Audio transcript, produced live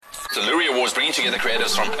The Lurie Awards bringing together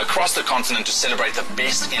creatives from across the continent to celebrate the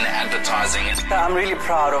best in advertising. I'm really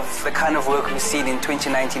proud of the kind of work we've seen in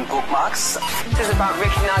 2019 Bookmarks. This is about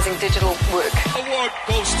recognizing digital work. Award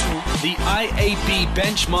goes to the IAB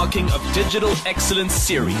Benchmarking of Digital Excellence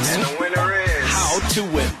Series. And the winner is... How to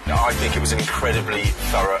Win. I think it was an incredibly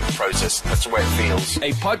thorough process. That's the way it feels.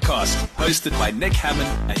 A podcast hosted by Nick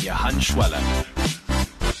Hammond and Johan Schweller.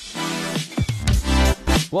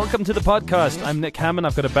 Welcome to the podcast. I'm Nick Hammond.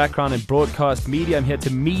 I've got a background in broadcast media. I'm here to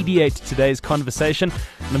mediate today's conversation.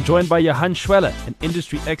 And I'm joined by Johan Schweller, an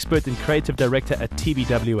industry expert and creative director at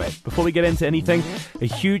TBWA. Before we get into anything, a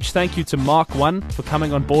huge thank you to Mark One for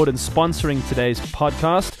coming on board and sponsoring today's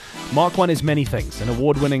podcast. Mark One is many things: an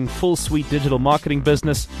award-winning full-suite digital marketing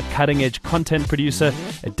business, a cutting-edge content producer,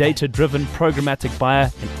 a data-driven programmatic buyer,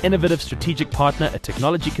 an innovative strategic partner, a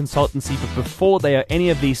technology consultancy. But before they are any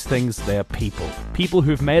of these things, they are people. People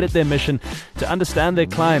who've made it their mission to understand their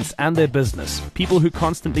clients and their business. People who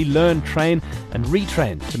constantly learn, train, and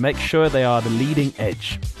retrain to make sure they are the leading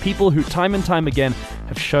edge. People who time and time again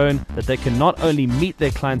have shown that they can not only meet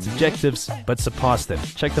their clients' objectives, but surpass them.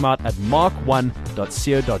 Check them out at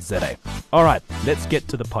mark1.co.za. All right, let's get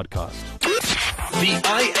to the podcast. The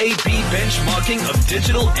IAB Benchmarking of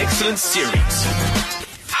Digital Excellence Series.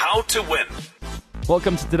 How to Win.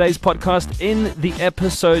 Welcome to today's podcast. In the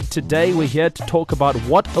episode today, we're here to talk about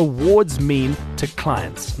what awards mean to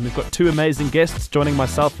clients. And we've got two amazing guests joining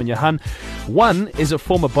myself and Johan. One is a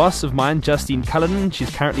former boss of mine, Justine Cullinan.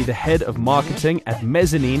 She's currently the head of marketing at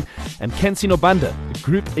Mezzanine. And Kensi Nobanda, a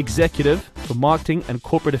group executive for marketing and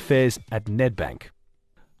corporate affairs at Nedbank.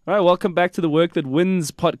 All right, welcome back to the Work That Wins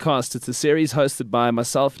podcast. It's a series hosted by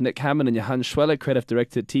myself, Nick Hammond, and Johan Schweller, creative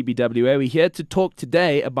director at TBWA. We're here to talk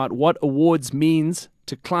today about what awards means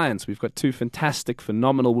to clients. We've got two fantastic,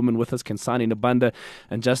 phenomenal women with us, Kensani Nobanda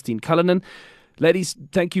and Justine Cullinan. Ladies,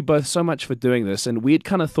 thank you both so much for doing this. And we'd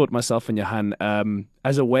kind of thought, myself and Johan,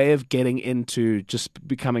 as a way of getting into just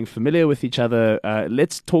becoming familiar with each other,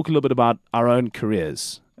 let's talk a little bit about our own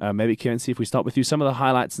careers. Maybe, Kensi, if we start with you, some of the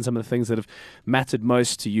highlights and some of the things that have mattered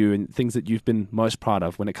most to you and things that you've been most proud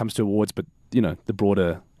of when it comes to awards, but, you know, the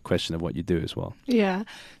broader question of what you do as well. Yeah.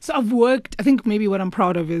 So I've worked, I think maybe what I'm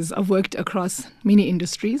proud of is I've worked across many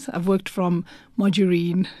industries. I've worked from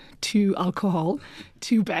margarine to alcohol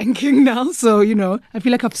to banking now. So, you know, I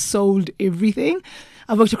feel like I've sold everything.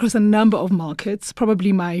 I've worked across a number of markets.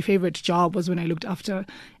 Probably my favorite job was when I looked after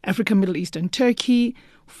Africa, Middle East and Turkey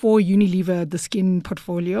for Unilever, the skin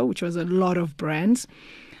portfolio, which was a lot of brands.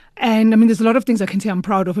 And I mean, there's a lot of things I can say I'm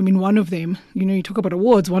proud of. I mean, one of them, you know, you talk about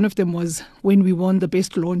awards. One of them was when we won the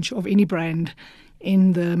best launch of any brand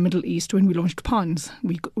in the Middle East when we launched Pond's.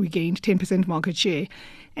 We gained 10% market share.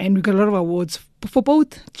 And we got a lot of awards for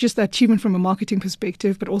both just the achievement from a marketing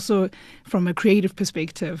perspective, but also from a creative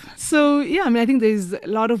perspective. So, yeah, I mean, I think there's a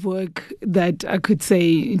lot of work that I could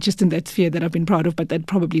say just in that sphere that I've been proud of, but that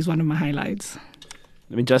probably is one of my highlights.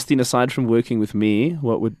 I mean, Justine, aside from working with me,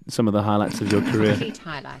 what would some of the highlights of your career? Complete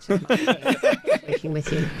highlight of my career, working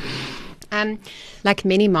with you. Like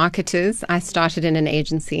many marketers, I started in an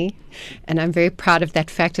agency, and I'm very proud of that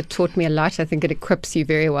fact. It taught me a lot. I think it equips you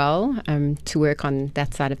very well to work on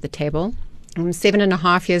that side of the table.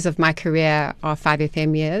 7.5 years of my career are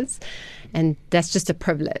 5FM years, and that's just a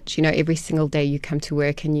privilege. You know, every single day you come to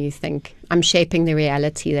work and you think, I'm shaping the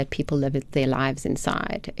reality that people live their lives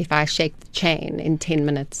inside. If I shake the chain in 10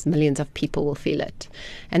 minutes, millions of people will feel it.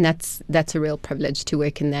 And that's a real privilege to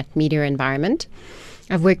work in that media environment.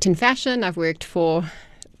 I've worked in fashion. I've worked for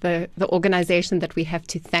the organization that we have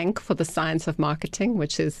to thank for the science of marketing,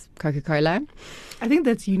 which is Coca-Cola. I think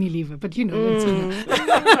that's Unilever, but you know. That's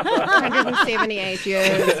 178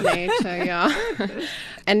 years later, yeah.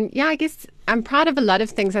 And yeah, I guess I'm proud of a lot of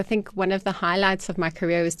things. I think one of the highlights of my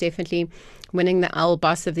career was definitely winning the L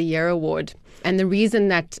Boss of the Year award. And the reason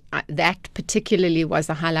that that particularly was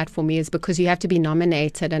a highlight for me is because you have to be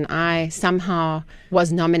nominated, and I somehow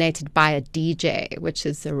was nominated by a DJ, which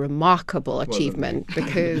is a remarkable achievement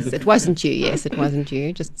because it wasn't you. Yes, it wasn't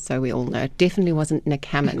you, just so we all know. It definitely wasn't Nick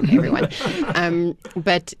Hammond, everyone.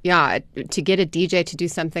 But yeah, to get a DJ to do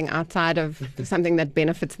something outside of something that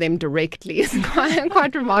benefits them directly is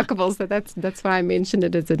quite remarkable. So that's why I mentioned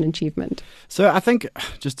it as an achievement. So I think,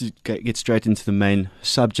 just to get straight into the main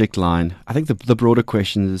subject line, I think the broader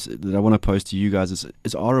question that I want to pose to you guys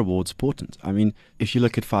is are awards important? I mean, if you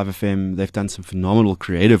look at 5FM, they've done some phenomenal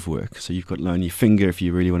creative work. So you've got Lonely Finger, if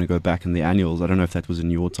you really want to go back in the annuals. I don't know if that was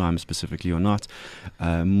in your time specifically or not.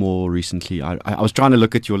 More recently, I was trying to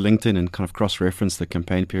look at your LinkedIn and kind of cross-reference the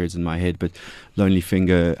campaign periods in my head, but Lonely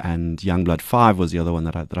Finger and Youngblood 5 was the other one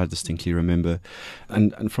that I distinctly remember. And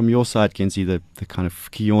And from your side, Kenzie, the kind of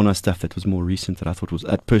Kiona stuff that was more recent that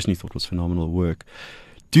I personally thought was phenomenal work.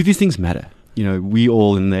 Do these things matter? We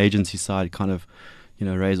all in the agency side kind of,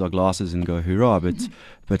 raise our glasses and go hurrah.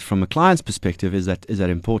 But from a client's perspective, is that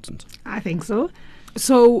important? I think so.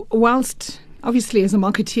 So whilst obviously as a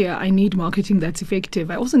marketeer, I need marketing that's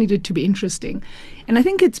effective, I also need it to be interesting. And I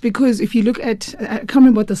think it's because if you look at, I can't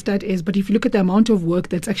remember what the stat is, but if you look at the amount of work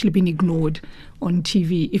that's actually been ignored on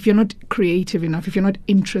TV, if you're not creative enough, if you're not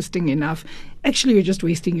interesting enough, actually you're just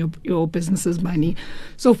wasting your business's money.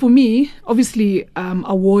 So for me, obviously,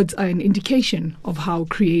 awards are an indication of how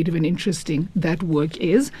creative and interesting that work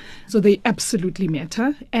is. So they absolutely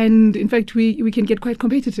matter. And in fact, we can get quite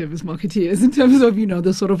competitive as marketeers in terms of,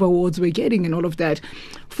 the sort of awards we're getting and all of that.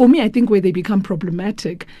 For me, I think where they become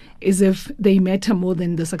problematic is if they matter more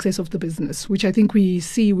than the success of the business, which I think we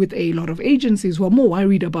see with a lot of agencies who are more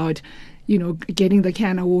worried about getting the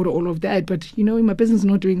Cannes Award, all of that. But, my business is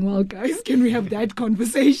not doing well, guys. Can we have that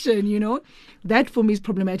conversation, That for me is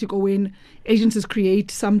problematic. Or when agencies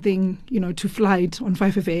create something, to flight on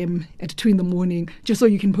 5FM at 2 a.m, just so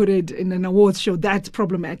you can put it in an awards show, that's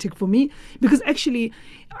problematic for me. Because actually,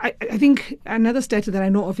 I think another stat that I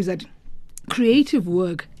know of is that creative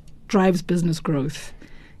work drives business growth.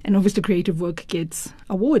 And obviously creative work gets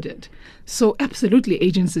awarded. So absolutely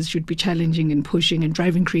agencies should be challenging and pushing and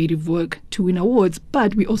driving creative work to win awards.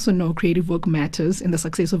 But we also know creative work matters in the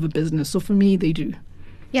success of a business. So for me, they do.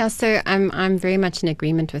 Yeah, so I'm very much in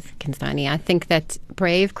agreement with Kinsani. I think that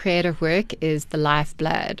brave creative work is the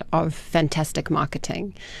lifeblood of fantastic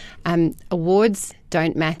marketing. Awards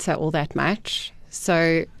don't matter all that much.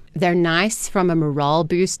 So they're nice from a morale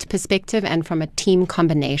boost perspective and from a team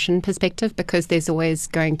combination perspective, because there's always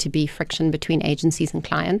going to be friction between agencies and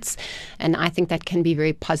clients. And I think that can be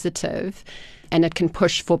very positive, and it can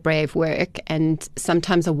push for brave work. And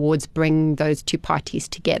sometimes awards bring those two parties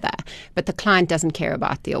together. But the client doesn't care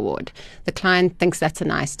about the award. The client thinks that's a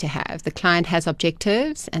nice to have. The client has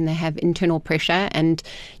objectives and they have internal pressure, and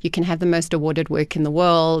you can have the most awarded work in the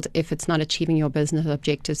world. If it's not achieving your business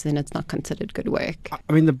objectives, then it's not considered good work.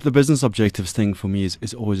 I mean, the business objectives thing for me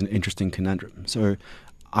is always an interesting conundrum. So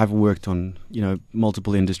I've worked on,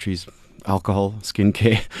 multiple industries, alcohol,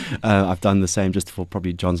 skincare. I've done the same just for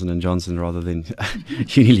probably Johnson & Johnson rather than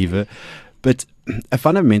Unilever. But a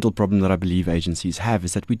fundamental problem that I believe agencies have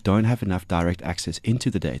is that we don't have enough direct access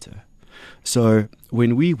into the data. So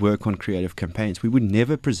when we work on creative campaigns, we would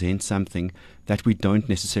never present something that we don't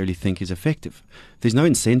necessarily think is effective. There's no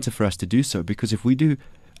incentive for us to do so, because if we do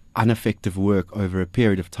ineffective work over a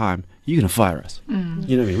period of time, you're going to fire us. You know what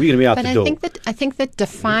I mean? We're going to be out the door. But I think that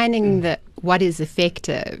defining what is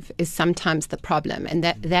effective is sometimes the problem, and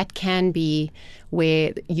that can be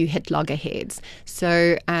where you hit loggerheads.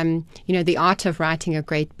 So, the art of writing a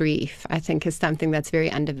great brief, I think, is something that's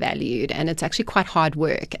very undervalued, and it's actually quite hard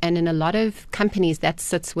work. And in a lot of companies, that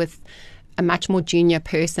sits with a much more junior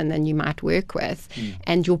person than you might work with.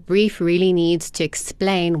 And your brief really needs to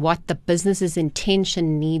explain what the business's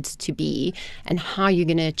intention needs to be and how you're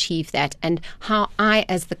going to achieve that, and how I,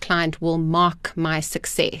 as the client, will mark my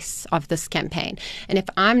success of this campaign. And if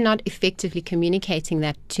I'm not effectively communicating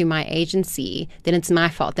that to my agency, then it's my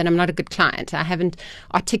fault. Then I'm not a good client. I haven't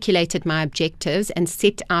articulated my objectives and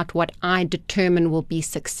set out what I determine will be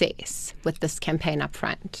success with this campaign up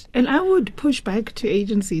front. And I would push back to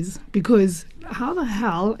agencies, because how the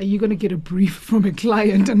hell are you going to get a brief from a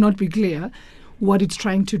client and not be clear what it's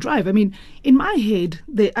trying to drive? I mean, in my head,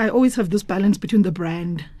 I always have this balance between the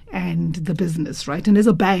brand and the business, right? And as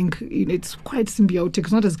a bank, it's quite symbiotic.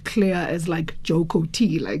 It's not as clear as like Joko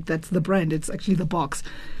Tea, like that's the brand. It's actually the box.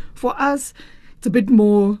 For us, it's a bit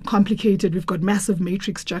more complicated. We've got massive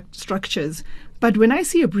matrix structures. But when I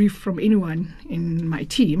see a brief from anyone in my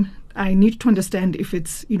team, I need to understand if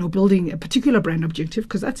it's, building a particular brand objective,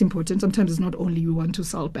 because that's important. Sometimes it's not only you want to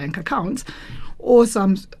sell bank accounts, or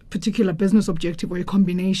some particular business objective, or a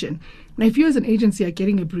combination. Now, if you as an agency are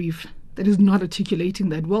getting a brief that is not articulating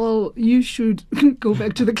that, well, you should go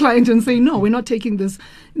back to the client and say, no, we're not taking this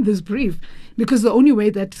brief. Because the only way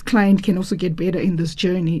that client can also get better in this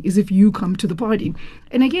journey is if you come to the party.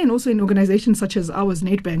 And again, also in organizations such as ours,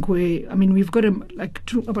 Nedbank, where, we've got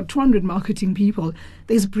about 200 marketing people,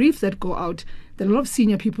 there's briefs that go out that a lot of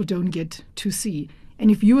senior people don't get to see.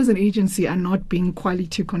 And if you as an agency are not being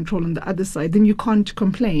quality control on the other side, then you can't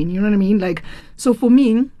complain. You know what I mean? So for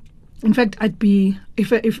me, in fact, I'd be,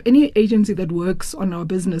 if any agency that works on our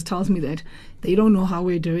business tells me that they don't know how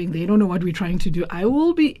we're doing, they don't know what we're trying to do, I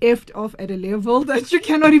will be effed off at a level that you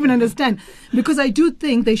cannot even understand. Because I do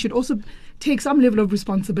think they should also take some level of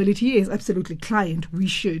responsibility. Yes, absolutely, client, we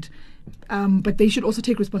should. But they should also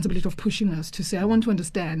take responsibility of pushing us to say, I want to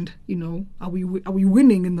understand, are we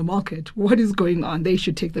winning in the market? What is going on? They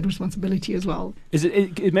should take that responsibility as well. Is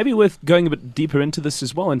it may be worth going a bit deeper into this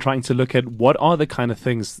as well and trying to look at what are the kind of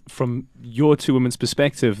things from your two women's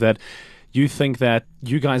perspective that you think that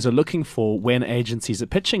you guys are looking for when agencies are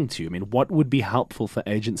pitching to you? I mean, what would be helpful for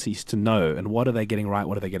agencies to know, and what are they getting right,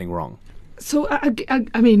 what are they getting wrong? So,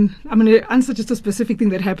 I mean, I'm going to answer just a specific thing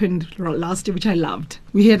that happened last year, which I loved.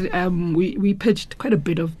 We had we pitched quite a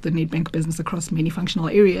bit of the Nedbank business across many functional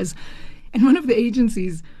areas, and one of the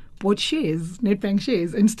agencies bought shares, Nedbank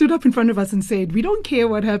shares, and stood up in front of us and said, "We don't care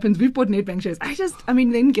what happens. We've bought Nedbank shares." They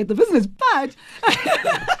didn't get the business, but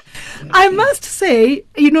I must say,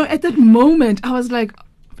 at that moment, I was like,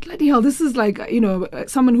 bloody hell, this is like,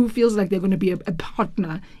 someone who feels like they're going to be a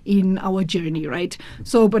partner in our journey, right?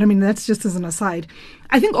 So, but I mean, that's just as an aside.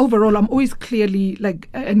 I think overall, I'm always clearly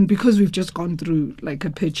and because we've just gone through like a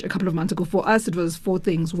pitch a couple of months ago, for us, it was 4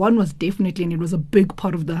 things. One was definitely, and it was a big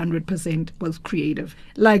part of the 100%, was creative.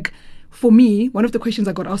 Like, for me, one of the questions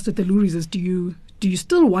I got asked at the Loeries is, do you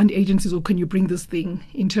still want agencies, or can you bring this thing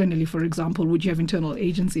internally? For example, would you have internal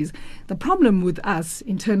agencies? The problem with us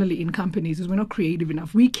internally in companies is we're not creative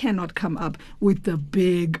enough. We cannot come up with the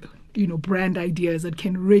big, brand ideas that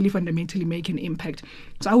can really fundamentally make an impact.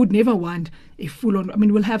 So I would never want a full-on,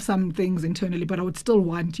 we'll have some things internally, but I would still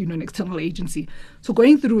want, an external agency. So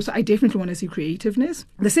I definitely want to see creativeness.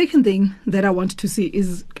 The second thing that I want to see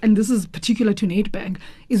is, and this is particular to Nedbank,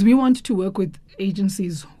 is we want to work with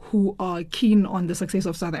agencies who are keen on the success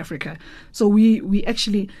of South Africa. So we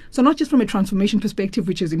actually, so not just from a transformation perspective,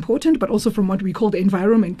 which is important, but also from what we call the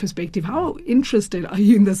environment perspective. How interested are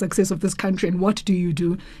you in the success of this country, and what do you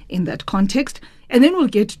do in that context? And then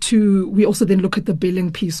we also then look at the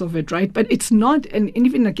billing piece of it, right? But it's not, and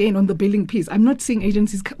even again on the billing piece, I'm not seeing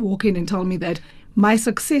agencies walk in and tell me that my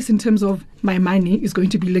success in terms of my money is going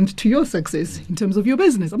to be linked to your success in terms of your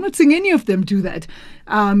business. I'm not seeing any of them do that.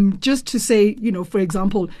 Just to say, for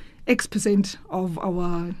example, X% of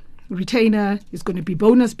our retainer is going to be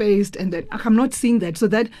bonus based, and then I'm not seeing that.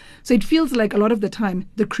 So it feels like a lot of the time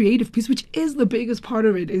the creative piece, which is the biggest part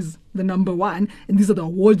of it, is the number one. And these are the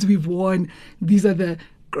awards we've won. These are the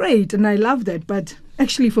great, and I love that. But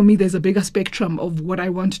actually, for me, there's a bigger spectrum of what I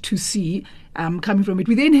want to see coming from it.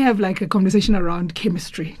 We then have like a conversation around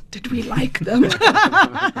chemistry. Did we like them?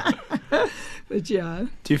 But yeah.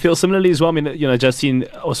 Do you feel similarly as well? I mean, Justine,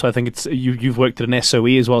 also I think it's you've worked at an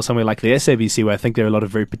SOE as well, somewhere like the SABC, where I think there are a lot of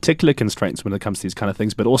very particular constraints when it comes to these kind of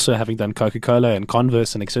things, but also having done Coca-Cola and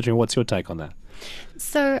Converse and etc. What's your take on that?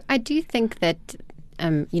 So I do think that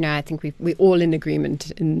I think we're all in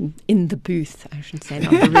agreement in the booth. I shouldn't say not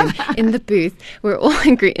the room. In the booth, we're all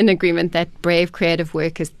in agreement that brave creative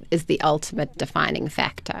work is the ultimate defining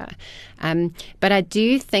factor. But I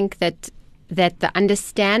do think that the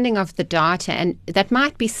understanding of the data, and that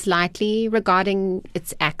might be slightly regarding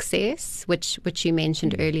its access, which you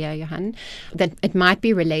mentioned earlier, Johan, that it might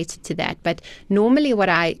be related to that. But normally what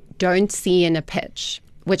I don't see in a pitch,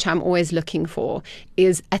 which I'm always looking for,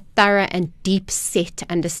 is a thorough and deep set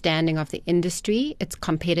understanding of the industry, its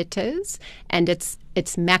competitors, and its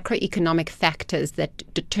macroeconomic factors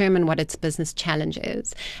that determine what its business challenge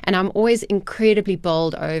is. And I'm always incredibly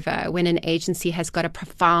bowled over when an agency has got a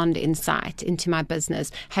profound insight into my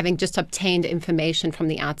business, having just obtained information from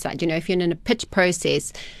the outside. If you're in a pitch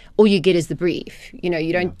process, all you get is the brief. You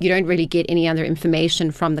don't really get any other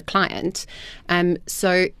information from the client.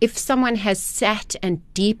 So if someone has sat and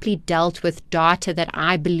deeply dealt with data that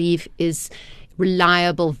I believe is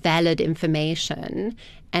reliable, valid information,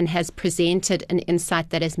 and has presented an insight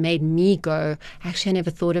that has made me go, actually, I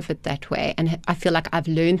never thought of it that way, and I feel like I've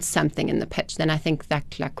learned something in the pitch, then I think that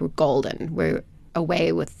we're golden. We're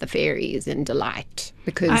away with the fairies in delight,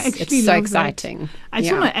 because it's so exciting. I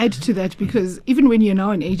just want to add to that, because even when you're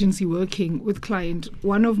now an agency working with client,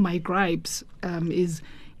 one of my gripes is,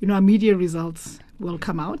 our media results will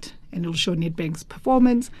come out and it'll show Nedbank's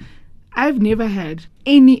performance. I've never had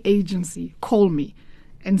any agency call me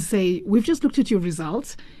and say, we've just looked at your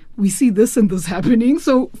results, we see this and this happening,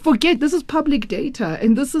 so forget, this is public data,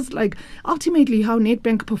 and this is like ultimately how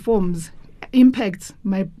Nedbank performs impacts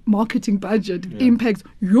my marketing budget, impacts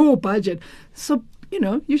your budget. So,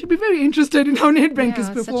 you should be very interested in how Nedbank is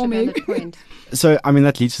performing. Such a valid point. So,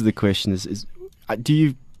 that leads to the question is do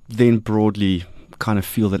you then broadly kind of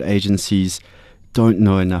feel that agencies don't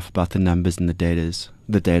know enough about the numbers and the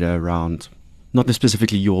data around, not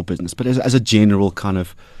specifically your business, but as a general kind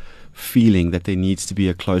of feeling that there needs to be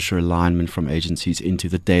a closer alignment from agencies into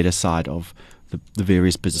the data side of the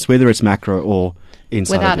various business, whether it's macro or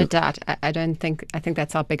inside. Without a doubt. I think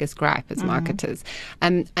that's our biggest gripe as marketers.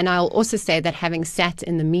 And I'll also say that having sat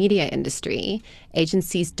in the media industry,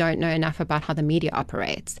 agencies don't know enough about how the media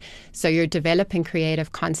operates. So you're developing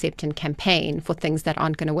creative concept and campaign for things that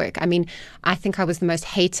aren't going to work. I mean, I think I was the most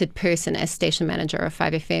hated person as station manager of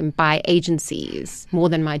 5FM by agencies more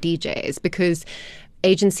than my DJs, because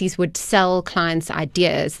agencies would sell clients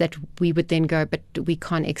ideas that we would then go, but we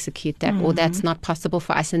can't execute that, or that's not possible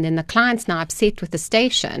for us. And then the client's now upset with the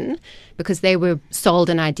station because they were sold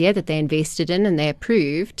an idea that they invested in and they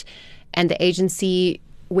approved, and the agency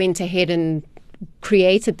went ahead and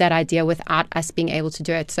created that idea without us being able to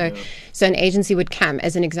do it. So an agency would come,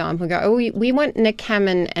 as an example, and go, oh, we want Nick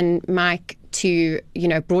Hammond and Mike to,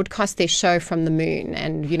 broadcast their show from the moon.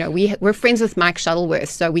 And, we're friends with Mike Shuttleworth,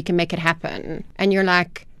 so we can make it happen. And you're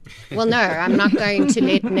like, well, no, I'm not going to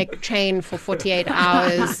let Nick train for 48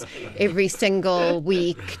 hours every single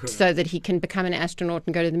week so that he can become an astronaut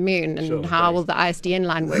and go to the moon. And how will the ISDN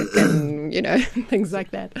line work? And, things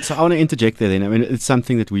like that. So I want to interject there then. I mean, it's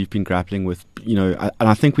something that we've been grappling with, and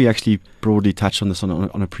I think we actually broadly touched on this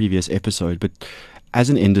on a previous episode. But as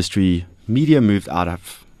an industry, media moved out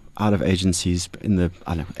of agencies in the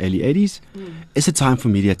early 80s. Is it time for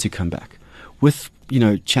media to come back? With,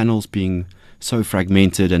 channels being so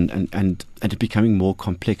fragmented and it becoming more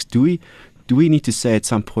complex, do we need to say at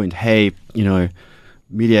some point, hey,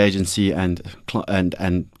 media agency and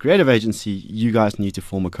creative agency, you guys need to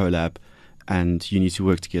form a collab and you need to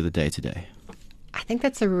work together day to day? I think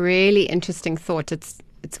that's a really interesting thought. It's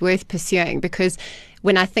worth pursuing, because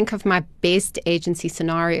when I think of my best agency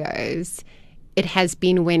scenarios, it has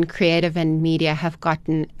been when creative and media have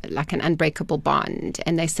gotten like an unbreakable bond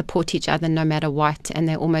and they support each other no matter what, and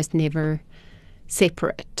they're almost never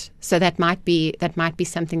separate. So that might be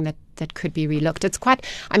something that could be relooked. It's quite,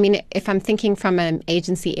 if I'm thinking from an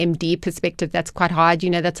agency MD perspective, that's quite hard.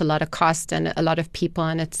 That's a lot of cost and a lot of people,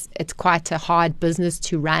 and it's quite a hard business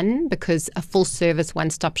to run, because a full service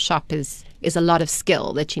one-stop shop is a lot of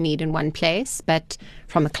skill that you need in one place. But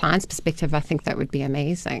from a client's perspective, I think that would be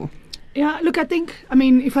amazing. Yeah, look,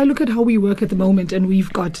 if I look at how we work at the moment and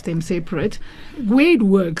we've got them separate, where it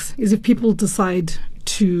works is if people decide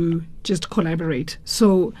to just collaborate.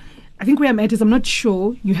 So I think where I'm at is I'm not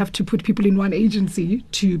sure you have to put people in one agency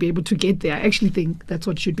to be able to get there. I actually think that's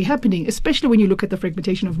what should be happening, especially when you look at the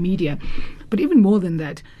fragmentation of media. But even more than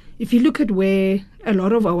that, if you look at where a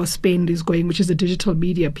lot of our spend is going, which is the digital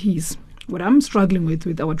media piece, what I'm struggling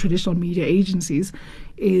with our traditional media agencies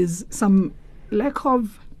is some lack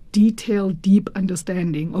of detailed, deep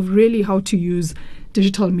understanding of really how to use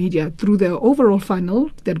digital media through the overall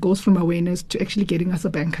funnel that goes from awareness to actually getting us a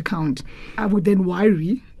bank account. I would then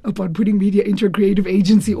worry about putting media into a creative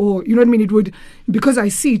agency, or, it would, because I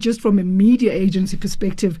see just from a media agency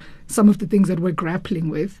perspective some of the things that we're grappling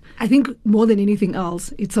with. I think more than anything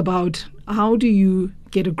else, it's about how do you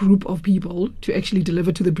get a group of people to actually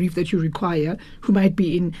deliver to the brief that you require, who might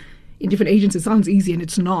be in different agencies. It sounds easy, and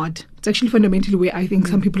it's not. It's actually fundamentally where I think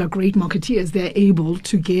some people are great marketeers. They're able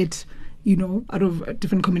to get, out of a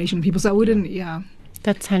different combination of people. So I wouldn't,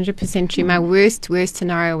 That's 100% true. My worst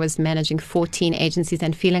scenario was managing 14 agencies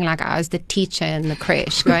and feeling like I was the teacher in the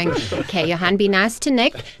creche going, okay, Johan, be nice to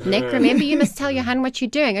Nick. Nick, remember you must tell Johan what you're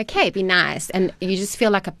doing. Okay, be nice. And you just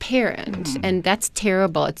feel like a parent. And that's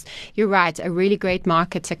terrible. You're right. A really great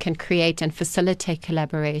marketer can create and facilitate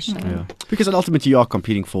collaboration. Yeah. Because ultimately you are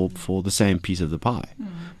competing for the same piece of the pie,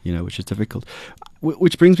 which is difficult.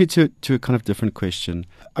 Which brings me to a kind of different question.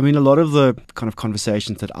 A lot of the kind of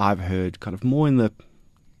conversations that I've heard kind of more in the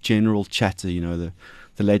general chatter,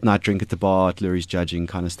 the late night drink at the bar at Lurie's Judging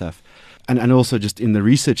kind of stuff. And also just in the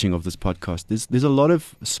researching of this podcast, there's a lot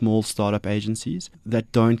of small startup agencies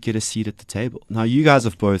that don't get a seat at the table. Now, you guys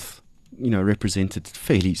have both, represented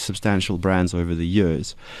fairly substantial brands over the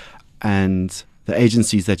years. And the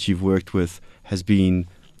agencies that you've worked with has been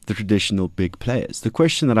the traditional big players. The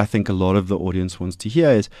question that I think a lot of the audience wants to hear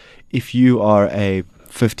is, if you are a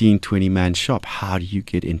 15, 20-man shop, how do you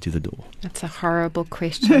get into the door? That's a horrible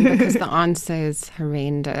question, because the answer is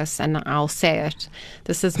horrendous, and I'll say it.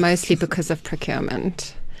 This is mostly because of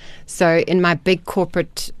procurement. So in my big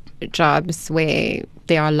corporate jobs where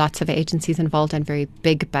there are lots of agencies involved and very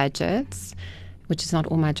big budgets, which is not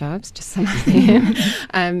all my jobs, just some of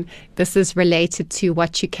them. This is related to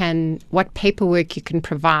what paperwork you can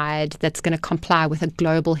provide that's going to comply with a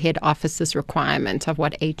global head office's requirement of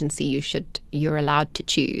what agency you're allowed to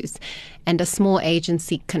choose. And a small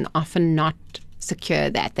agency can often not secure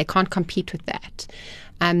that. They can't compete with that.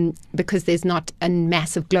 Because there's not a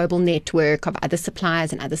massive global network of other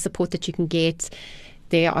suppliers and other support that you can get.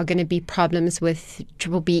 there are going to be problems with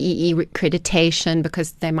BBEE accreditation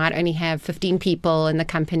because they might only have 15 people in the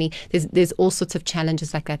company. There's all sorts of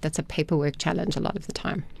challenges like that. That's a paperwork challenge a lot of the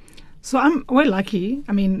time. So we're lucky.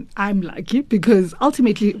 I mean, I'm lucky because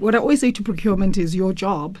ultimately what I always say to procurement is your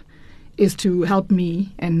job is to help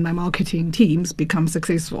me and my marketing teams become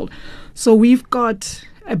successful. So we've got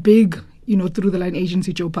a big, through the line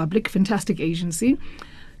agency, Joe Public, fantastic agency.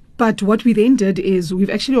 But what we then did is we've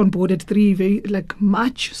actually onboarded 3 very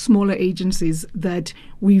much smaller agencies that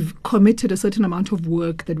we've committed a certain amount of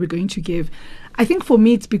work that we're going to give. I think for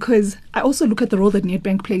me it's because I also look at the role that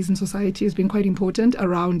Nedbank plays in society as being quite important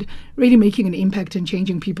around really making an impact and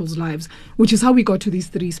changing people's lives, which is how we got to these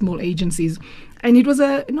 3 small agencies. And it was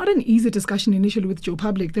not an easy discussion initially with Joe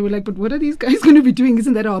Public. They were like, but what are these guys going to be doing?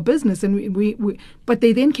 Isn't that our business? And but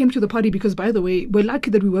they then came to the party because, by the way, we're lucky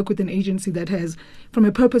that we work with an agency that has, from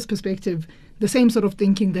a purpose perspective, the same sort of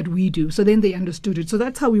thinking that we do. So then they understood it. So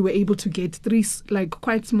that's how we were able to get 3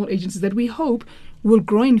 quite small agencies that we hope will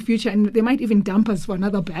grow in future, and they might even dump us for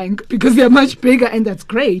another bank because they're much bigger, and that's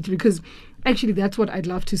great because actually that's what I'd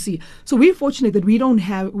love to see. So we're fortunate that we don't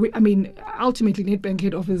have, ultimately Nedbank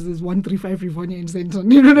head office is 135 Rivonia in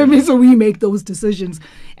Centron, you know what I mean? So we make those decisions.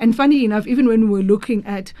 And funny enough, even when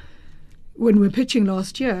we're pitching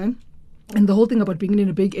last year, and the whole thing about being in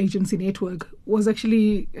a big agency network was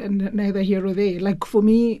actually neither here or there. Like for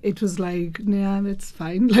me, it was like, nah, that's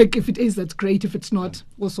fine. Like if it is, that's great. If it's not,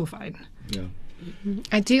 also fine. Yeah.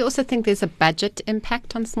 I do also think there's a budget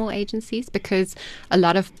impact on small agencies because a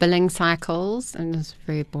lot of billing cycles, and it's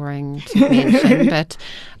very boring to mention, but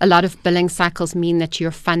a lot of billing cycles mean that you're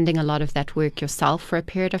funding a lot of that work yourself for a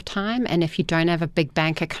period of time. And if you don't have a big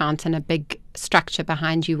bank account and a big structure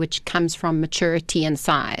behind you, which comes from maturity and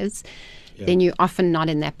size, then you're often not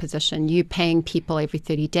in that position. You're paying people every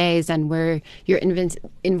 30 days and you're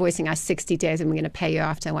invoicing us 60 days and we're going to pay you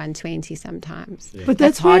after 120 sometimes. Yeah. But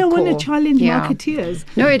that's why I want to challenge marketeers.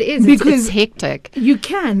 No, it is. Because it's hectic. You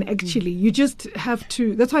can actually. You just have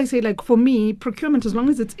to. That's why I say, for me, procurement, as long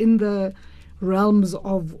as it's in the realms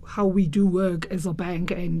of how we do work as a bank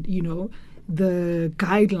and, the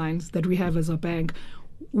guidelines that we have as a bank,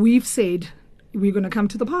 we've said we're going to come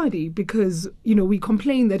to the party because, we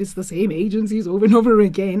complain that it's the same agencies over and over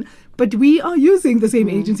again, but we are using the same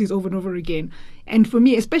agencies over and over again. And for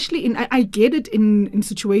me, especially I get it in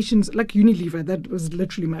situations like Unilever, that was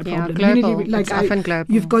literally my problem. Global. Unilever, it's often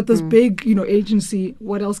global. You've got this big, agency.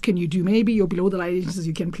 What else can you do? Maybe you're below the line agencies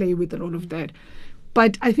you can play with and all of that.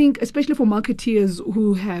 But I think, especially for marketeers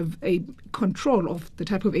who have a control of the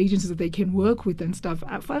type of agencies that they can work with and stuff,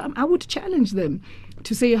 I would challenge them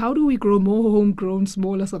to say, how do we grow more homegrown,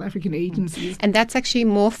 smaller South African agencies? And that's actually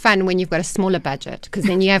more fun when you've got a smaller budget because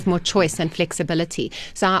then you have more choice and flexibility.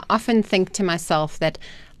 So I often think to myself that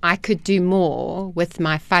I could do more with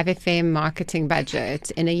my 5FM marketing budget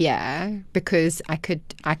in a year because I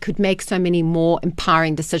could make so many more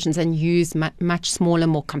empowering decisions and use much smaller,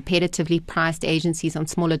 more competitively priced agencies on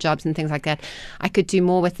smaller jobs and things like that. I could do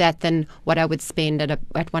more with that than what I would spend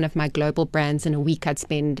at one of my global brands in a week. I'd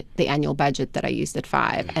spend the annual budget that I used at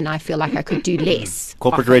 5, and I feel like I could do less.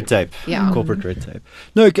 Corporate red tape. Yeah. Corporate red tape.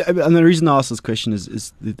 No, and the reason I asked this question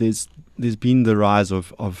is that there's been the rise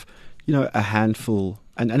of a handful.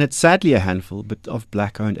 And it's sadly a handful, but of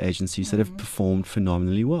black-owned agencies that have performed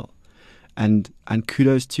phenomenally well, and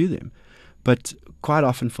kudos to them. But quite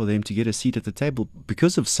often for them to get a seat at the table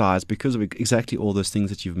because of size, because of exactly all those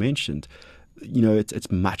things that you've mentioned,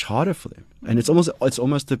 it's much harder for them, and it's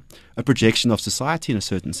almost a projection of society in a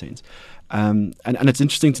certain sense. And it's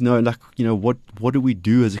interesting to know, what do we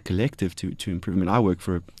do as a collective to improve? I mean, I work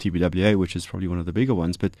for a TBWA, which is probably one of the bigger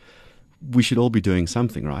ones, but we should all be doing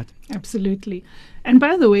something, right? Absolutely. And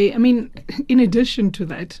by the way, I mean, in addition to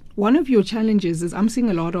that, one of your challenges is I'm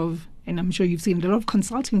seeing a lot of, and I'm sure you've seen a lot of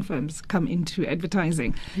consulting firms come into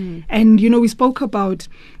advertising. And, we spoke about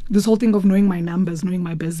this whole thing of knowing my numbers, knowing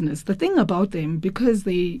my business. The thing about them, because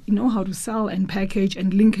they know how to sell and package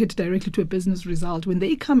and link it directly to a business result, when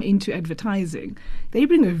they come into advertising, they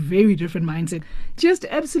bring a very different mindset. Just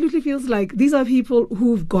absolutely feels like these are people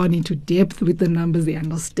who've gone into depth with the numbers. They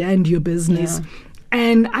understand your business. Yeah.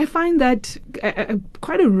 And I find that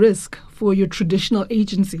quite a risk for your traditional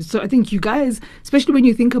agencies. So I think you guys, especially when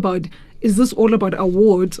you think about, is this all about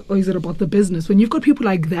awards or is it about the business? When you've got people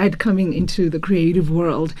like that coming into the creative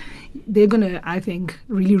world, they're going to, I think,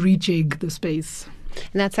 really rejig the space.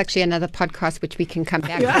 And that's actually another podcast which we can come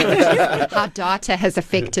back to, how data has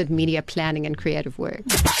affected media planning and creative work.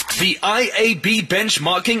 The IAB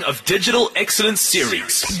Benchmarking of Digital Excellence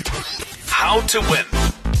Series. How to Win.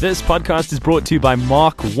 This podcast is brought to you by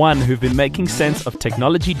Mark One, who've been making sense of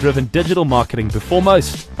technology-driven digital marketing before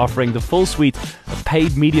most, offering the full suite of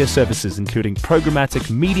paid media services, including programmatic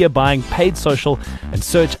media buying, paid social, and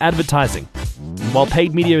search advertising. While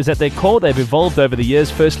paid media is at their core, they've evolved over the years,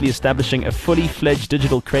 firstly establishing a fully fledged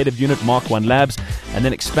digital creative unit, Mark One Labs, and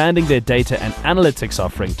then expanding their data and analytics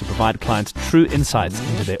offering to provide clients true insights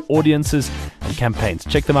into their audiences and campaigns.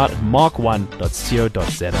 Check them out at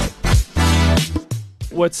mark1.co.za.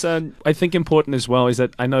 What's I think important as well is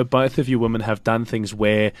that I know both of you women have done things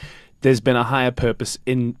where there's been a higher purpose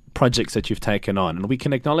in projects that you've taken on. And we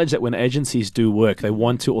can acknowledge that when agencies do work, they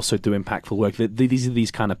want to also do impactful work. These are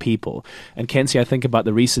these kind of people. And Kenzie, I think about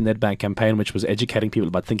the recent Nedbank campaign, which was educating people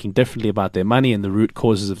about thinking differently about their money and the root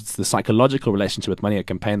causes of the psychological relationship with money, a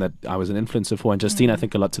campaign that I was an influencer for. And Justine, I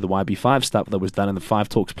think a lot to the YB5 stuff that was done in the 5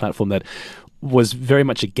 Talks platform that was very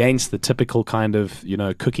much against the typical kind of,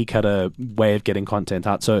 cookie cutter way of getting content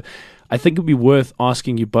out. So I think it would be worth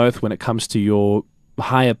asking you both, when it comes to your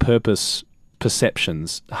higher purpose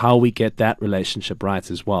perceptions, how we get that relationship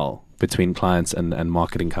right as well between clients and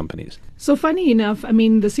marketing companies. So funny enough,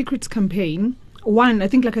 the Secrets campaign, one, I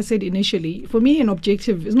think like I said initially, for me an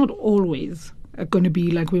objective is not always going to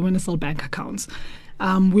be like we want to sell bank accounts.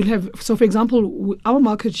 So for example, our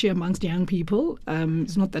market share amongst young people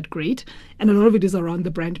is not that great, and a lot of it is around the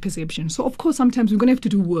brand perception. So of course, sometimes we're going to have to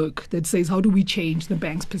do work that says, how do we change the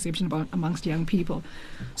bank's perception amongst young people?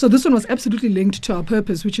 So this one was absolutely linked to our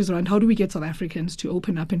purpose, which is around how do we get South Africans to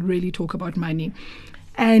open up and really talk about money.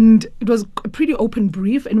 And it was a pretty open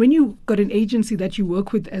brief. And when you got an agency that you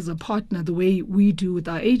work with as a partner, the way we do with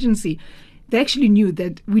our agency, they actually knew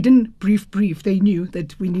that we didn't brief. They knew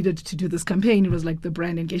that we needed to do this campaign. It was like the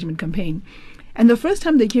brand engagement campaign. And the first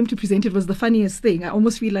time they came to present it was the funniest thing. I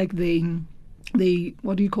almost feel like they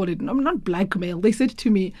what do you call it? No, not blackmail. They said to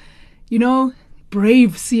me,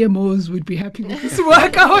 brave CMOs would be happy with this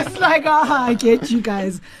work. I was like, I get you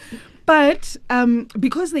guys. But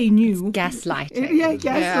because they knew... It's gaslighting. Yeah,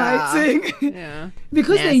 gaslighting. Yeah.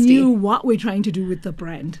 Because Nasty. they knew what we're trying to do with the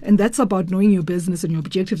brand. And that's about knowing your business and your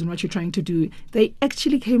objectives and what you're trying to do. They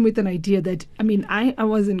actually came with an idea that, I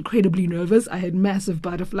was incredibly nervous. I had massive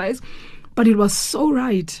butterflies. But it was so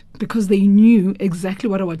right because they knew exactly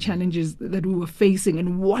what our challenges that we were facing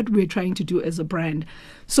and what we're trying to do as a brand.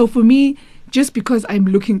 So for me, just because I'm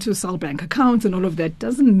looking to sell bank accounts and all of that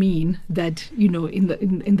doesn't mean that,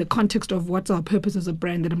 in the context of what's our purpose as a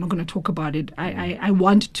brand, that I'm not going to talk about it. I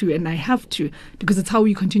want to and I have to, because it's how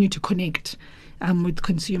we continue to connect with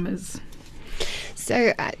consumers.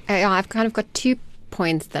 So I've kind of got 2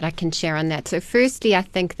 points that I can share on that. So firstly, I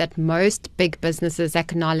think that most big businesses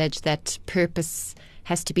acknowledge that purpose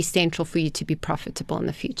has to be central for you to be profitable in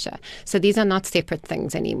the future. So these are not separate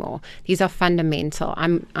things anymore. These are fundamental.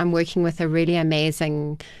 I'm working with a really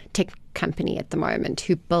amazing tech company at the moment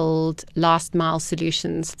who build last mile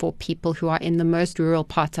solutions for people who are in the most rural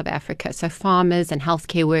parts of Africa. So farmers and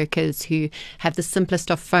healthcare workers who have the simplest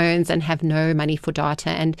of phones and have no money for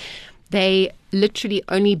data. And they literally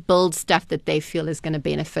only build stuff that they feel is going to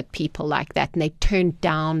benefit people like that. And they turn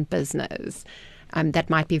down business that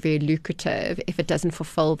might be very lucrative if it doesn't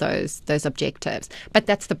fulfill those objectives. But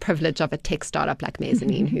that's the privilege of a tech startup like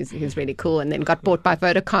Mezzanine, who's really cool, and then got bought by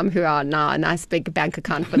Vodacom, who are now a nice big bank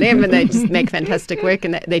account for them, and they just make fantastic work,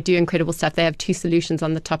 and they do incredible stuff. They have 2 solutions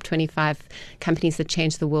on the top 25 companies that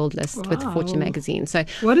change the world list with Fortune magazine. So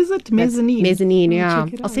what is it? Mezzanine? Mezzanine, yeah.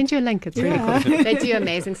 I'll send you a link. It's really cool. They do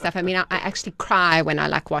amazing stuff. I actually cry when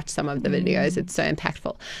I watch some of the videos. It's so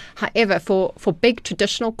impactful. However, for big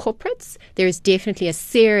traditional corporates, there is definitely a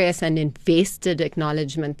serious and invested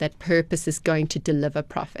acknowledgement that purpose is going to deliver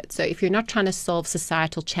profit. So if you're not trying to solve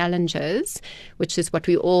societal challenges, which is what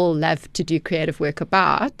we all love to do creative work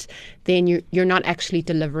about, then you're not actually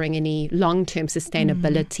delivering any long-term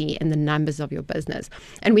sustainability in the numbers of your business.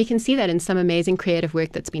 And we can see that in some amazing creative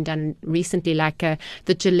work that's been done recently, like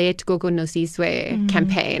the Gillette Gogo Nozizwe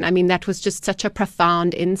campaign. That was just such a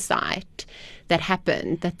profound insight that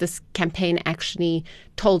happened, that this campaign actually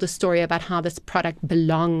told a story about how this product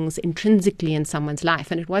belongs intrinsically in someone's life.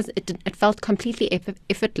 And it felt completely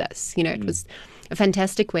effortless. It was a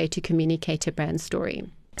fantastic way to communicate a brand story.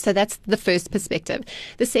 So that's the first perspective.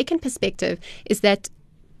 The second perspective is that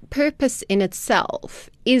purpose in itself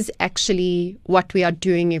is actually what we are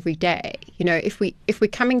doing every day. If we're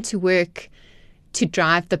coming to work to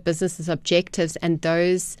drive the business's objectives, and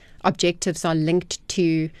those objectives are linked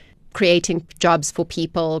to creating jobs for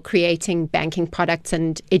people, creating banking products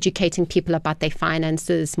and educating people about their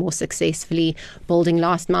finances more successfully, building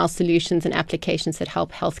last mile solutions and applications that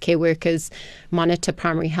help healthcare workers monitor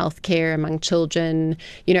primary healthcare among children,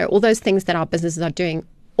 all those things that our businesses are doing.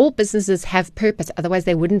 all businesses have purpose, otherwise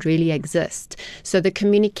they wouldn't really exist. So the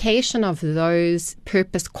communication of those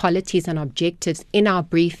purpose qualities and objectives in our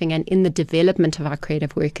briefing and in the development of our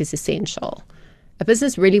creative work is essential. A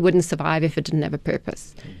business really wouldn't survive if it didn't have a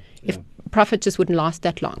purpose. If profit just wouldn't last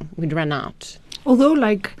that long, we'd run out. Although,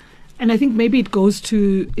 and I think maybe it goes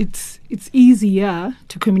to it's easier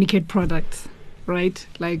to communicate products, right?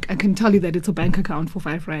 Like, I can tell you that it's a bank account for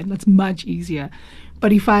R5. That's much easier.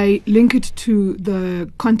 But if I link it to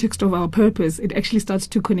the context of our purpose, it actually starts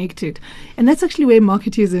to connect it. And that's actually where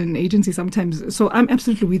marketers and agencies sometimes, so I'm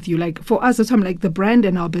absolutely with you. Like, for us, the brand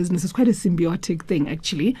and our business is quite a symbiotic thing,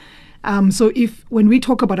 actually. So when we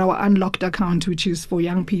talk about our unlocked account, which is for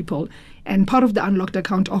young people, and part of the unlocked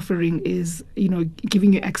account offering is,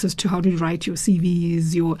 giving you access to how to write your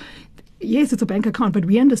CVs, yes, it's a bank account, but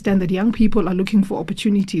we understand that young people are looking for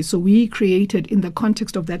opportunities. So we created, in the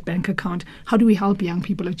context of that bank account, how do we help young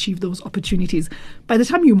people achieve those opportunities? By the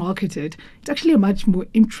time you market it, it's actually a much more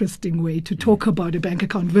interesting way to talk about a bank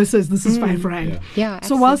account versus this is R5. Yeah,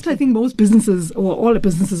 so whilst I think most businesses, or all the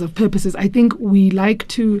businesses of purposes, I think we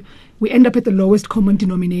end up at the lowest common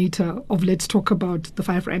denominator of let's talk about the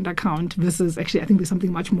R5 account versus actually I think there's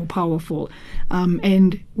something much more powerful.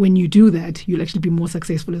 And when you do that, you'll actually be more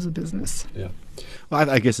successful as a business. Yeah. Well,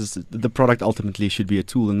 I guess the product ultimately should be a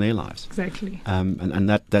tool in their lives. Exactly. And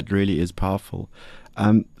that really is powerful.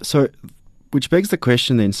 So, which begs the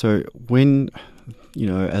question then, so when,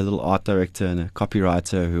 a little art director and a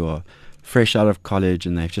copywriter who are fresh out of college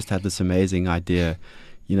and they've just had this amazing idea,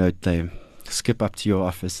 they skip up to your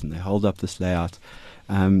office and they hold up this layout,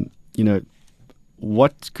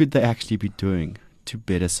 what could they actually be doing to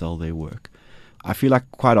better sell their work? I feel like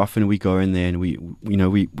quite often we go in there and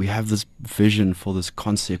we have this vision for this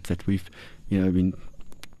concept that we've been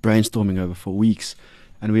brainstorming over for weeks,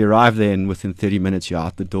 and we arrive there and within 30 minutes you're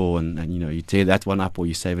out the door and you tear that one up or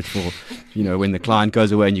you save it for when the client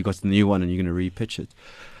goes away and you've got the new one and you're going to repitch it.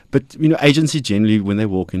 But agencies generally, when they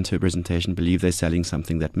walk into a presentation, believe they're selling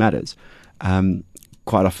something that matters.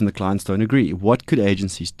 Quite often the clients don't agree. What could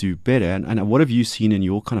agencies do better? And what have you seen in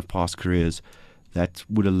your kind of past careers that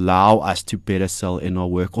would allow us to better sell in our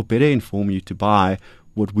work or better inform you to buy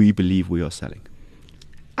what we believe we are selling?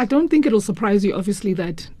 I don't think it'll surprise you, obviously,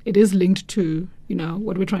 that it is linked to,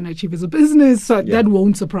 what we're trying to achieve as a business. So that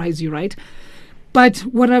won't surprise you, right? But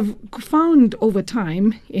what I've found over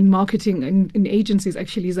time in marketing and in agencies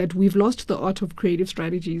actually is that we've lost the art of creative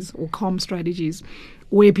strategies or comm strategies,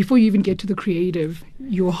 where before you even get to the creative,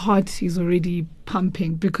 your heart is already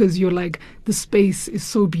pumping because you're like, the space is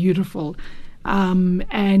so beautiful.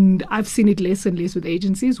 And I've seen it less and less with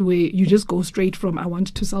agencies where you just go straight from, I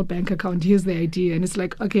want to sell bank account, here's the idea. And it's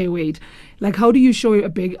like, okay, wait, like how do you show a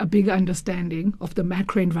big understanding of the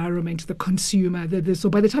macro environment, the consumer, so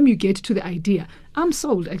by the time you get to the idea, I'm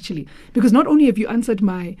sold actually. Because not only have you answered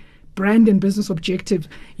my brand and business objective,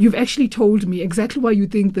 you've actually told me exactly why you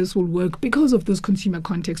think this will work because of this consumer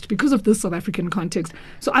context, because of this South African context.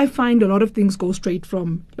 So I find a lot of things go straight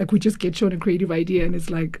from, like, we just get shown a creative idea and it's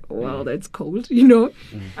like, well, that's cold,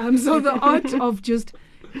 So the art of just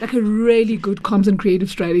like a really good comms and creative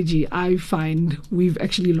strategy, I find we've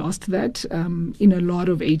actually lost that in a lot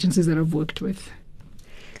of agencies that I've worked with.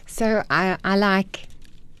 So I like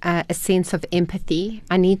a sense of empathy.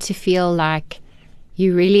 I need to feel like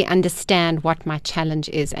you really understand what my challenge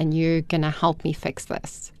is and you're going to help me fix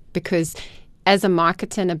this. Because as a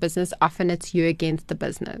marketer in a business, often it's you against the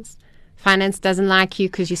business. Finance doesn't like you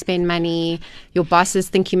because you spend money. Your bosses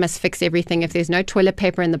think you must fix everything. If there's no toilet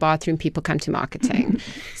paper in the bathroom, people come to marketing.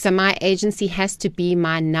 So my agency has to be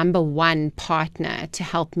my number one partner to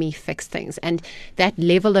help me fix things. And that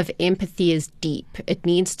level of empathy is deep. It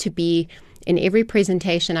needs to be in every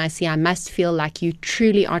presentation I see. I must feel like you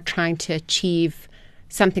truly are trying to achieve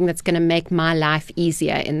something that's going to make my life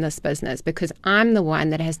easier in this business, because I'm the one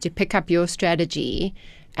that has to pick up your strategy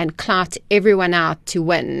and clout everyone out to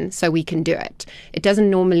win so we can do it. It doesn't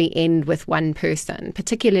normally end with one person,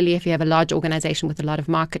 particularly if you have a large organization with a lot of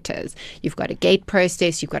marketers. You've got a gate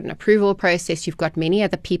process, you've got an approval process, you've got many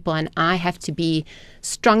other people, and I have to be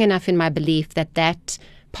strong enough in my belief that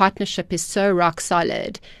partnership is so rock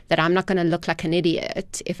solid that I'm not going to look like an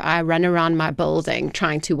idiot if I run around my building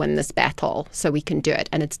trying to win this battle so we can do it,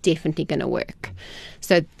 and it's definitely going to work.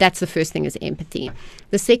 So that's the first thing, is empathy.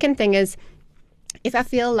 The second thing is, if I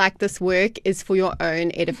feel like this work is for your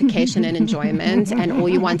own edification and enjoyment and all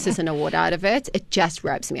you want is an award out of it, it just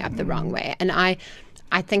rubs me up the wrong way. And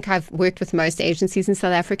I think I've worked with most agencies in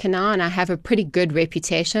South Africa now, and I have a pretty good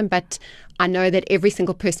reputation, but I know that every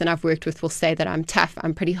single person I've worked with will say that I'm tough,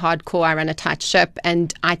 I'm pretty hardcore, I run a tight ship,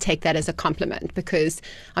 and I take that as a compliment because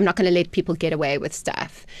I'm not going to let people get away with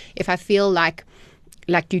stuff. If I feel like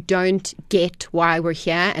you don't get why we're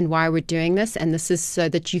here and why we're doing this, and this is so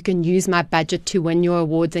that you can use my budget to win your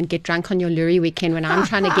awards and get drunk on your Lurie weekend when I'm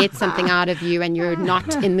trying to get something out of you and you're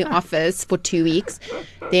not in the office for 2 weeks,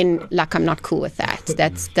 then I'm not cool with that.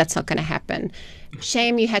 That's not going to happen.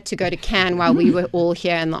 Shame you had to go to Cannes while we were all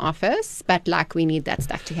here in the office, but we need that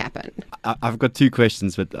stuff to happen. I've got 2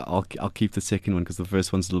 questions, but I'll keep the second one because the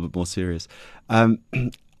first one's a little bit more serious.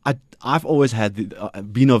 I've always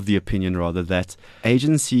been of the opinion rather that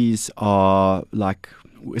agencies are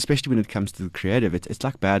especially when it comes to the creative, it's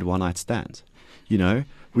like bad one-night stands.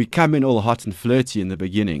 We come in all hot and flirty in the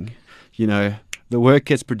beginning, the work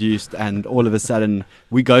gets produced and all of a sudden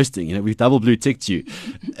we're ghosting, we've double blue ticked you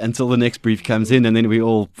until the next brief comes in and then we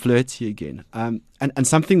all flirty again. And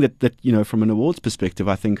something that from an awards perspective,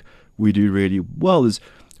 I think we do really well is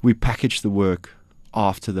we package the work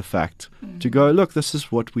after the fact to go, look, this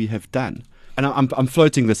is what we have done. And I'm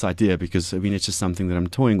floating this idea because, it's just something that I'm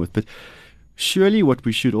toying with. But surely what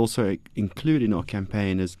we should also include in our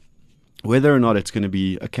campaign is whether or not it's going to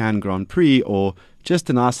be a Cannes Grand Prix or just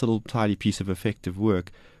a nice little tidy piece of effective work,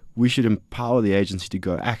 we should empower the agency to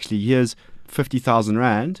go, actually, here's 50,000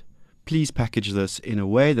 Rand. Please package this in a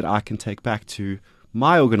way that I can take back to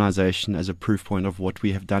my organization as a proof point of what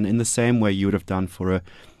we have done in the same way you would have done for a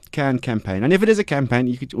Cannes campaign. And if it is a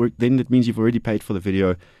campaign, then it means you've already paid for the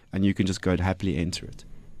video and you can just go and happily enter it.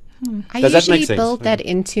 I usually build that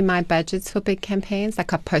into my budgets for big campaigns,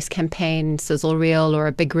 like a post-campaign sizzle reel or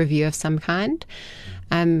a big review of some kind.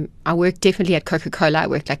 I work definitely at Coca-Cola. I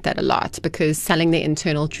work like that a lot because selling the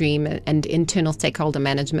internal dream and internal stakeholder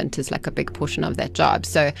management is a big portion of that job.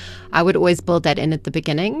 So I would always build that in at the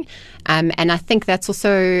beginning. And I think that's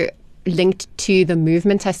also linked to the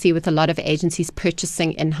movement I see with a lot of agencies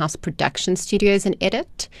purchasing in-house production studios and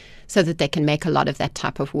edit so that they can make a lot of that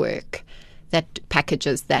type of work that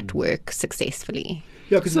packages that work successfully.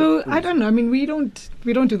 So I don't know. We don't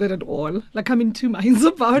do that at all. I'm in 2 minds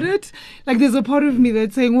about it. There's a part of me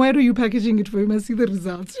that's saying, why are you packaging it for? You must see the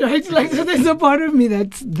results, right? There's a part of me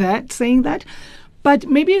that's saying that. But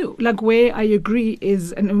maybe where I agree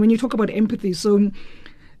is, and when you talk about empathy, so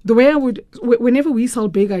the way I would, whenever we sell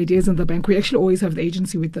big ideas in the bank, we actually always have the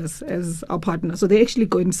agency with us as our partner. So they actually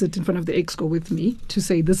go and sit in front of the exco with me to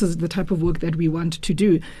say, this is the type of work that we want to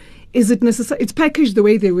do. Is it necessary? It's packaged the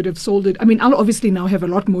way they would have sold it. I'll obviously now have a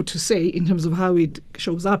lot more to say in terms of how it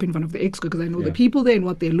shows up in front of the exco because I know the people there and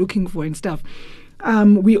what they're looking for and stuff.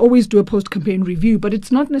 We always do a post-campaign review, but it's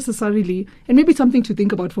not necessarily, and maybe something to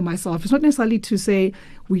think about for myself, it's not necessarily to say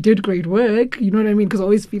we did great work, you know what I mean? Because I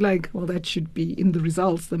always feel that should be in the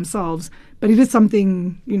results themselves. But it is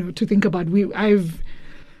something, to think about.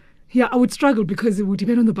 I would struggle because it would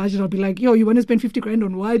depend on the budget. I'll be like, you want to spend 50 grand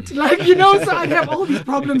on what? So I'd have all these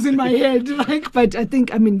problems in my head. But I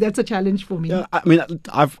think, that's a challenge for me. Yeah,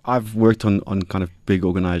 I've worked on kind of big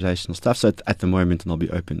organizational stuff. So at the moment, and I'll be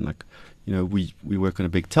open, we work on a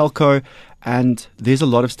big telco and there's a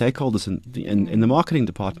lot of stakeholders in the marketing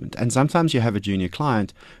department. And sometimes you have a junior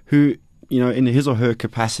client who, in his or her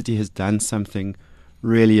capacity has done something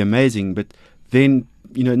really amazing, but then,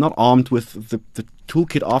 not armed with the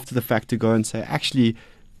toolkit after the fact to go and say, actually,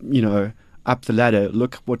 up the ladder,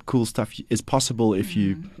 look what cool stuff is possible if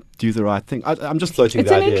you do the right thing. I'm just floating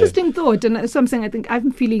the idea. It's an interesting thought. And so I'm saying, I think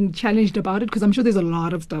I'm feeling challenged about it because I'm sure there's a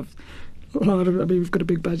lot of stuff. We've got a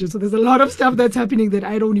big budget, so there's a lot of stuff that's happening that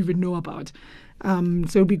I don't even know about. So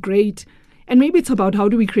it'll be great. And maybe it's about how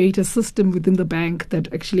do we create a system within the bank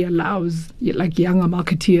that actually allows younger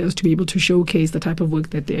marketeers to be able to showcase the type of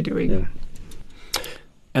work that they're doing. Yeah.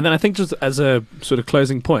 And then I think just as a sort of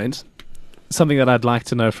closing point, something that I'd like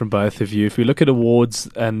to know from both of you, if we look at awards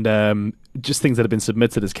and just things that have been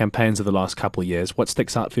submitted as campaigns of the last couple of years, what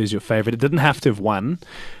sticks out for you as your favorite? It didn't have to have won,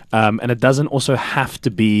 and it doesn't also have to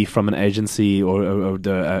be from an agency or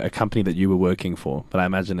a company that you were working for, but I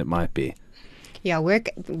imagine it might be. Yeah, work.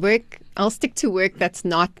 I'll stick to work that's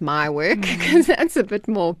not my work because that's a bit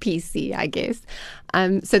more PC, I guess.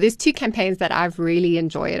 So there's 2 campaigns that I've really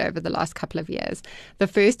enjoyed over the last couple of years. The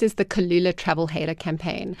first is the Kalula Travel Hater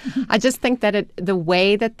campaign. I just think that the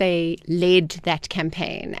way that they led that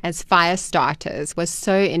campaign as fire starters was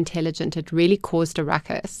so intelligent. It really caused a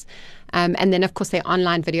ruckus. And then, of course, their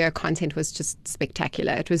online video content was just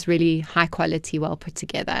spectacular. It was really high quality, well put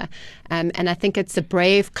together. And I think it's a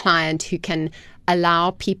brave client who can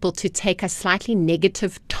allow people to take a slightly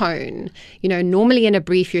negative tone. Normally in a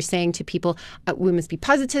brief, you're saying to people, we must be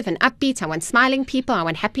positive and upbeat. I want smiling people. I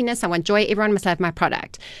want happiness. I want joy. Everyone must love my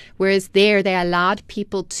product. Whereas there, they allowed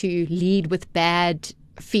people to lead with bad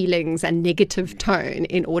feelings and negative tone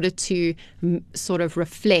in order to sort of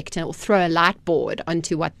reflect or throw a light board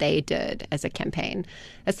onto what they did as a campaign.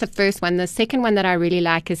 That's the first one. The second one that I really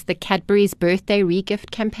like is the Cadbury's birthday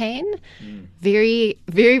regift campaign. Very,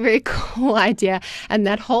 very, very cool idea. And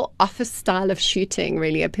that whole office style of shooting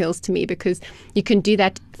really appeals to me because you can do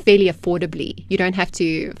that fairly affordably. You don't have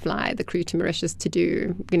to fly the crew to Mauritius to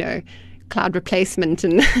do, cloud replacement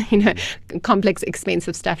and complex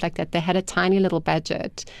expensive stuff like that. They had a tiny little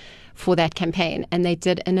budget for that campaign, and they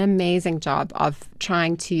did an amazing job of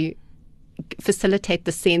trying to facilitate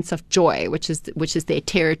the sense of joy, which is their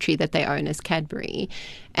territory that they own as Cadbury,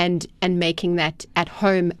 and making that at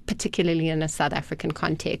home, particularly in a South African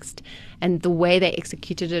context. And the way they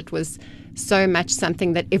executed it was so much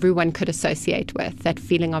something that everyone could associate with, that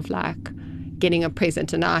feeling of like getting a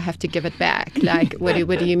present and now I have to give it back. Like, what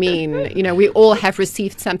do you mean? We all have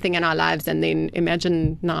received something in our lives, and then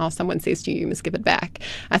imagine now someone says to you, you must give it back.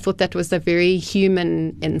 I thought that was a very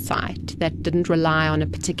human insight that didn't rely on a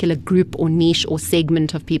particular group or niche or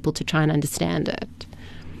segment of people to try and understand it.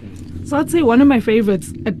 So I'd say one of my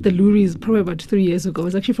favorites at the Lourie's probably about 3 years ago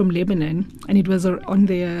was actually from Lebanon, and it was on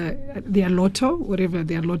their Lotto, whatever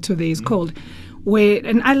their Lotto there is called.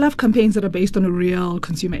 And I love campaigns that are based on a real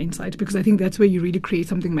consumer insight, because I think that's where you really create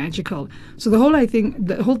something magical. So the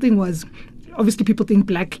whole thing was, obviously people think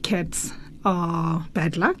black cats are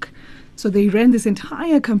bad luck. So they ran this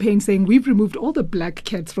entire campaign saying, we've removed all the black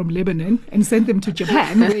cats from Lebanon and sent them to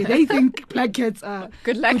Japan, where they think black cats are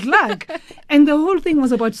good luck. And the whole thing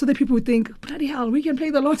was about so that people would think, bloody hell, we can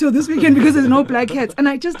play the Lotto this weekend because there's no black cats.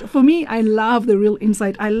 And for me, I love the real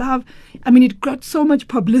insight. It got so much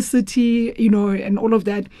publicity, and all of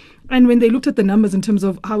that. And when they looked at the numbers in terms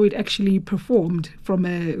of how it actually performed from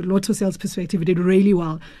a Lotto sales perspective, it did really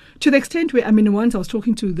well. To the extent where, once I was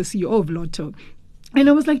talking to the CEO of Lotto, and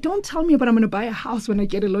I was like, don't tell me about I'm going to buy a house when I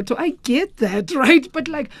get a Lotto. I get that, right? But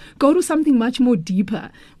go to something much more deeper,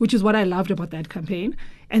 which is what I loved about that campaign.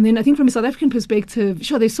 And then I think from a South African perspective,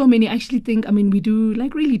 sure, there's so many. I actually think, we do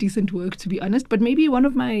really decent work, to be honest. But maybe one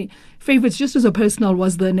of my favorites, just as a personal,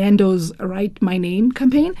 was the Nando's Write My Name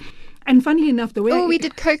campaign. And funnily enough, the way we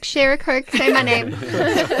did Coke, share a Coke, say my name.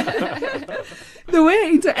 The way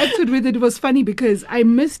I interacted with it was funny because I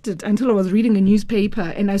missed it until I was reading a newspaper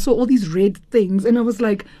and I saw all these red things and I was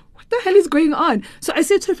like, what the hell is going on? So I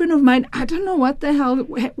said to a friend of mine, I don't know what the hell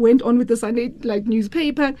went on with the Sunday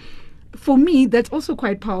newspaper. For me, that's also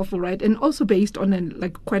quite powerful, right? And also based on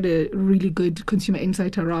quite a really good consumer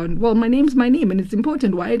insight around, well, my name's my name and it's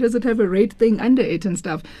important. Why does it have a red thing under it and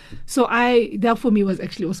stuff? So that for me was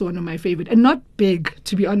actually also one of my favorite, and not big,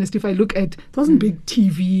 to be honest. If I look at, it wasn't big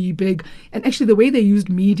TV, big. And actually the way they used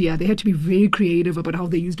media, they had to be very creative about how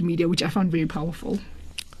they used media, which I found very powerful.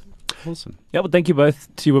 Awesome. Yeah, well, thank you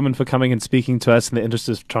both, two women, for coming and speaking to us in the interest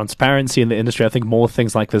of transparency in the industry. I think more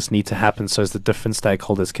things like this need to happen so as the different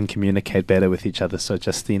stakeholders can communicate better with each other. So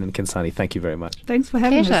Justine and Kinsani, thank you very much. Thanks for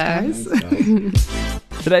having us, guys.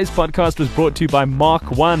 Today's podcast was brought to you by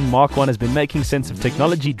Mark One. Mark One has been making sense of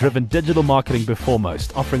technology-driven digital marketing before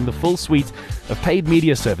most, offering the full suite of paid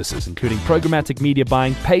media services, including programmatic media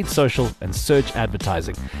buying, paid social, and search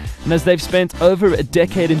advertising. And as they've spent over a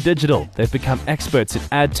decade in digital, they've become experts in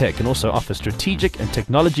ad tech and also offer strategic and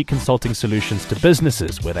technology consulting solutions to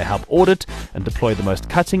businesses where they help audit and deploy the most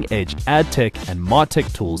cutting-edge ad tech and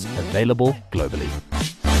MarTech tools available globally.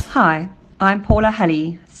 Hi, I'm Paula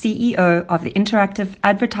Hulley, CEO of the Interactive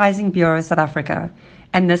Advertising Bureau South Africa,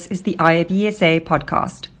 and this is the IABSA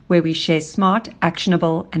podcast, where we share smart,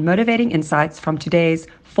 actionable, and motivating insights from today's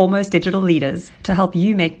foremost digital leaders to help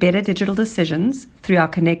you make better digital decisions through our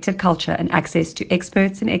connected culture and access to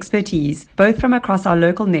experts and expertise, both from across our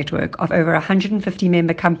local network of over 150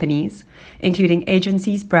 member companies, including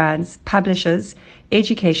agencies, brands, publishers,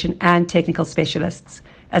 education, and technical specialists,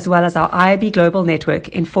 as well as our IAB Global Network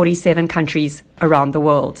in 47 countries around the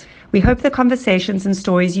world. We hope the conversations and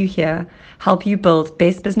stories you hear help you build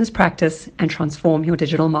best business practice and transform your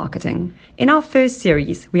digital marketing. In our first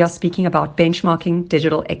series, we are speaking about benchmarking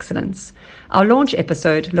digital excellence. Our launch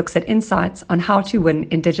episode looks at insights on how to win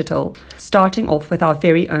in digital, starting off with our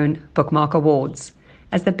very own Bookmark Awards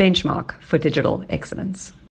as the benchmark for digital excellence.